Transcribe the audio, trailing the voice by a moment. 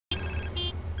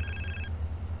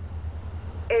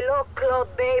Hey, look,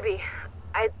 Claude, baby.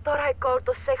 I thought I called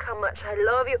to say how much I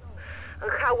love you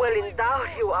and how well endowed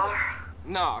you are.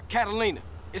 Nah, Catalina,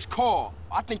 it's Carl.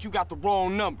 I think you got the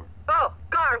wrong number. Oh,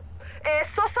 Carl.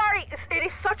 So sorry. It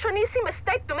is such an easy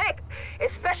mistake to make,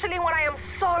 especially when I am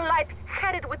so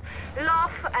light-headed with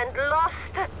love and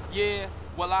lust. Yeah,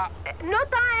 well, No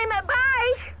time.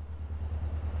 Bye.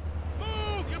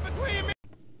 Move! You're between me!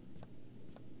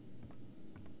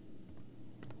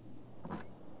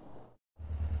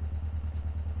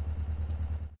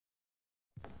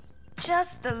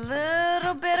 Just a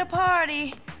little bit of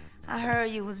party. I heard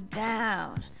you was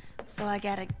down, so I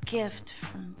got a gift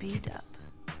from B Dup.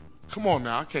 Come on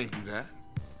now, I can't do that.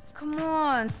 Come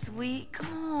on, sweet,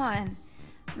 come on.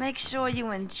 Make sure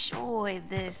you enjoy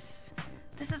this.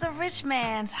 This is a rich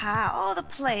man's high. All the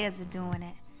players are doing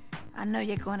it. I know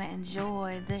you're gonna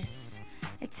enjoy this.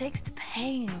 It takes the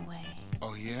pain away.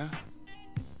 Oh, yeah?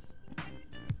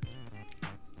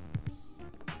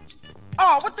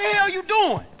 Oh, what the hell you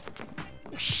doing?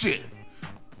 Shit.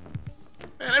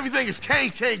 Man, everything is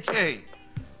KKK.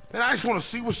 And I just want to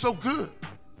see what's so good.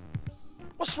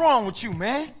 What's wrong with you,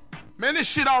 man? Man, this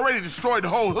shit already destroyed the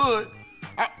whole hood.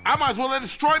 I might as well let it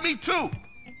destroy me, too.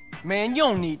 Man, you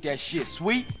don't need that shit,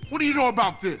 sweet. What do you know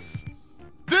about this?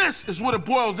 This is what it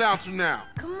boils down to now.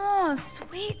 Come on,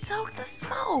 sweet, soak the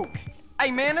smoke.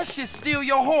 Hey, man, that shit steal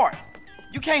your heart.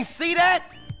 You can't see that?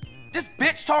 This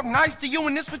bitch talk nice to you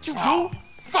and this what you do?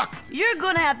 Fuck! You're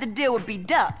gonna have to deal with B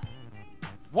Dup.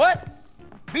 What?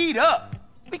 Beat up?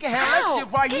 We can handle that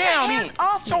shit right Get now, your hands then.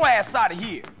 off Get your ass out of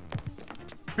here,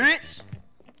 bitch.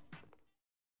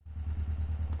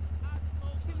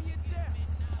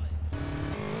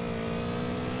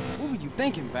 What were you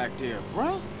thinking back there,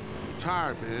 bro? I'm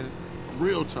tired, man. I'm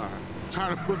real tired. I'm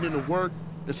tired of putting in the work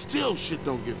and still shit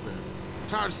don't get better. I'm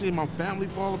tired of seeing my family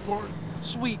fall apart.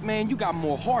 Sweet, man, you got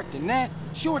more heart than that.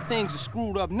 Sure, things are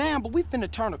screwed up now, but we finna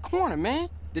turn a corner, man.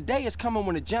 The day is coming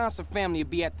when the Johnson family will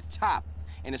be at the top,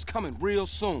 and it's coming real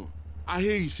soon. I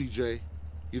hear you, CJ.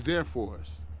 You're there for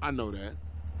us. I know that.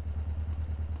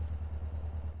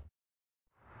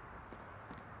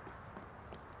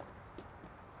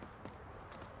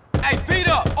 Hey, beat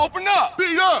up! Open up!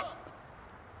 Beat up!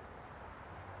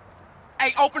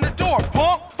 Hey, open the door,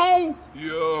 punk! Fool!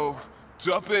 Yo,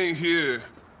 Dup ain't here.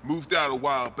 Moved out a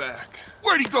while back.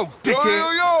 Where'd he go, Yo,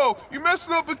 dickhead? yo, you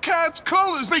messing up the cat's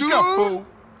colors, Speak dude. up, fool.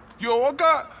 Yo, I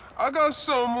got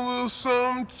something, a little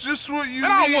something, just what you And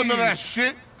I don't need. want none of that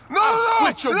shit. No, I'll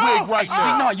split your wig right Sweet,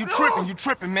 now. no, you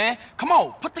tripping, man. Come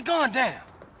on, put the gun down.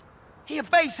 He a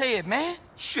basehead, man.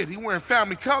 Shit, he wearing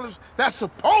family colors. That's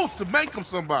supposed to make him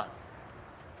somebody.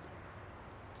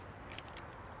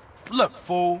 Look,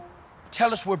 fool,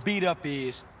 tell us where Beat Up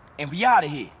is, and we out of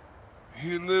here.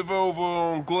 He live over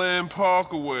on Glen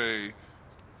Parkaway.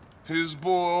 His boy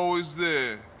always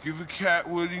there. Give a cat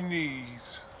what he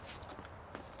needs.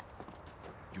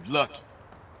 You lucky.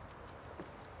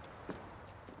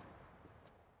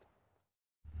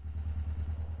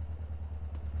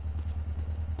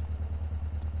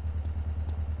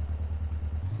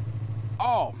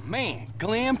 Oh, man,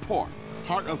 Glen Park.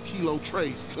 Heart of Kilo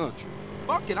Trades country.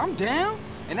 Fuck it, I'm down.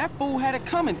 And that fool had it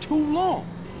coming too long.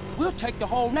 We'll take the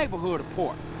whole neighborhood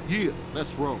apart. Yeah,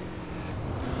 let's roll.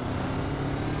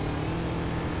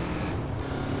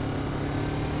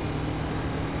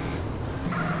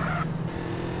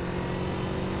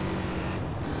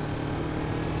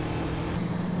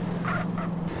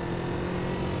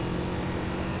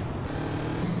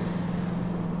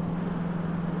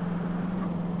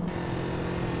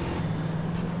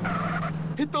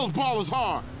 Hit those ballers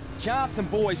hard. Johnson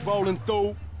boys rolling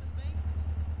through.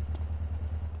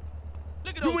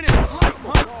 Look at you in this light,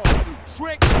 huh?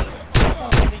 Trick.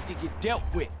 Need to get dealt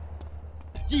with.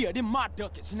 Yeah, them my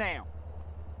ducats now.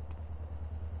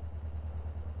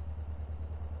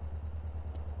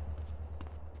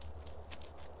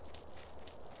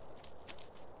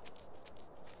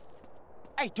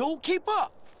 Hey, dude, keep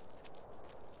up.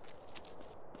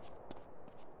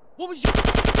 What was you?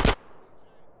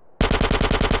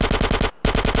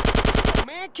 Oh,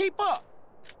 man, keep up.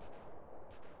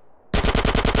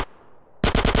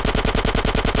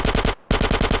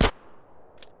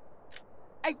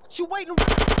 Hey, what you waiting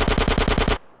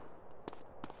around?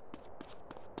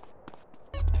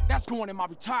 That's going in my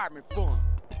retirement fund.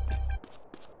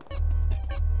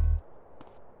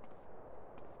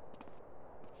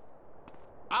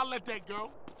 I'll let that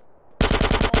go.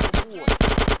 Oh, boy.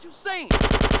 What you saying?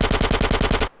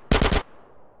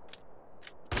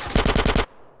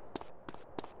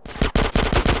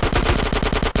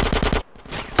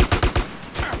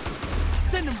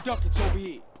 Send them ducats over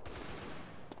here.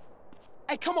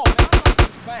 Hey, come on, man. I'm not this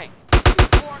bank.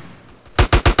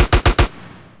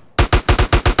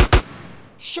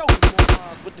 Show the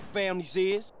morons what the families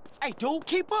is. Hey, dude,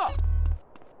 keep up.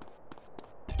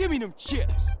 Give me them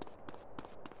chips.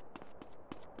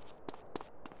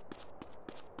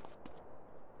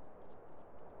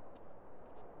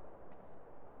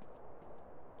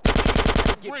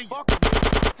 Get fucking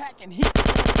packing heat.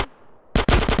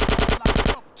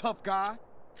 Tough guy.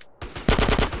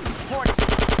 Party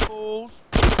fools.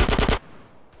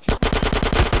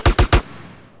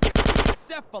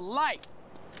 Set for life.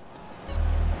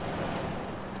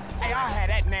 Hey, I had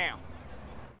that now.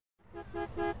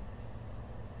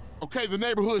 Okay, the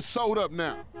neighborhood's sold up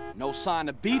now. No sign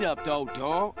of beat up though,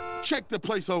 dog. Check the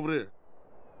place over there.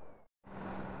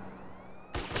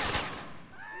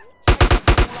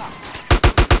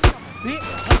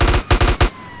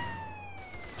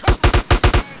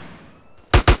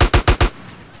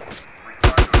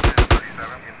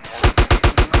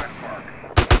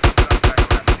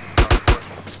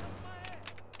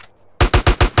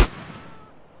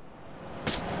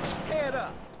 Head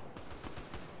up.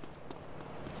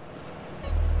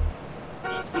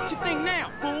 What you think now,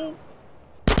 fool?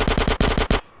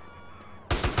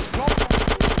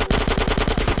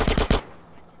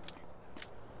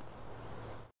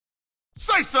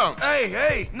 Say something!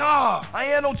 Hey, nah, I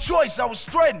ain't had no choice. I was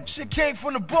threatened. Shit came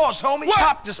from the boss, homie. What?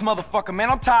 Pop this motherfucker, man.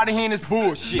 I'm tired of hearing this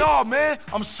bullshit. Nah, man,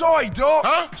 I'm sorry, dog.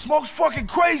 Huh? Smoke's fucking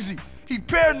crazy. He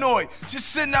paranoid. Just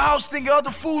sit in the house thinking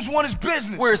other fools want his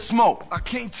business. Where's Smoke? I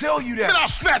can't tell you Then that. I'll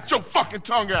snatch your fucking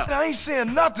tongue out. I ain't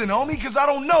saying nothing, homie, because I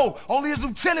don't know. Only his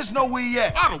lieutenants know where he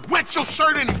at. I'd have wet your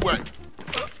shirt anyway.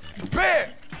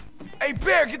 Bear! Hey,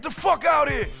 Bear, get the fuck out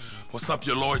here. What's up,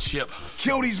 your lordship?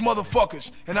 Kill these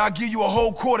motherfuckers, and I'll give you a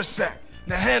whole quarter sack.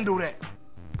 Now handle that.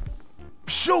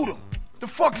 Shoot him. The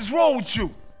fuck is wrong with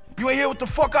you? You ain't hear what the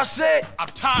fuck I said? I'm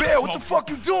tired Bear, of what the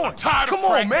smoking. fuck you doing? I'm tired Come of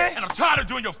on, crack, man. And I'm tired of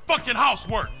doing your fucking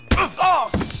housework. Oh,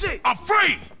 shit. I'm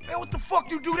free! Man, what the fuck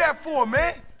you do that for,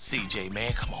 man? CJ,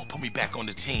 man, come on, put me back on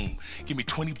the team. Give me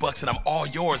 20 bucks and I'm all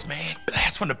yours, man.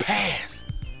 Blast from the past.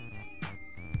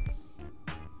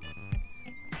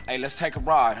 Hey, let's take a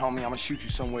ride, homie. I'm gonna shoot you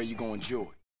somewhere you gonna enjoy.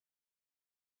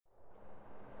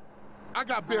 I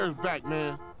got Bear's back,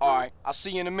 man. All right, I'll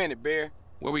see you in a minute, Bear.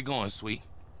 Where we going, sweet?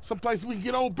 Someplace we can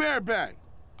get old Bear back.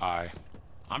 All right,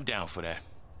 I'm down for that.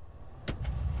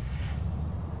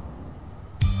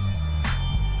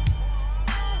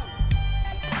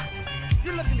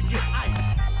 You're looking to get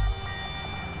ice.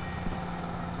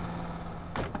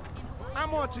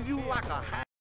 I'm on to you like a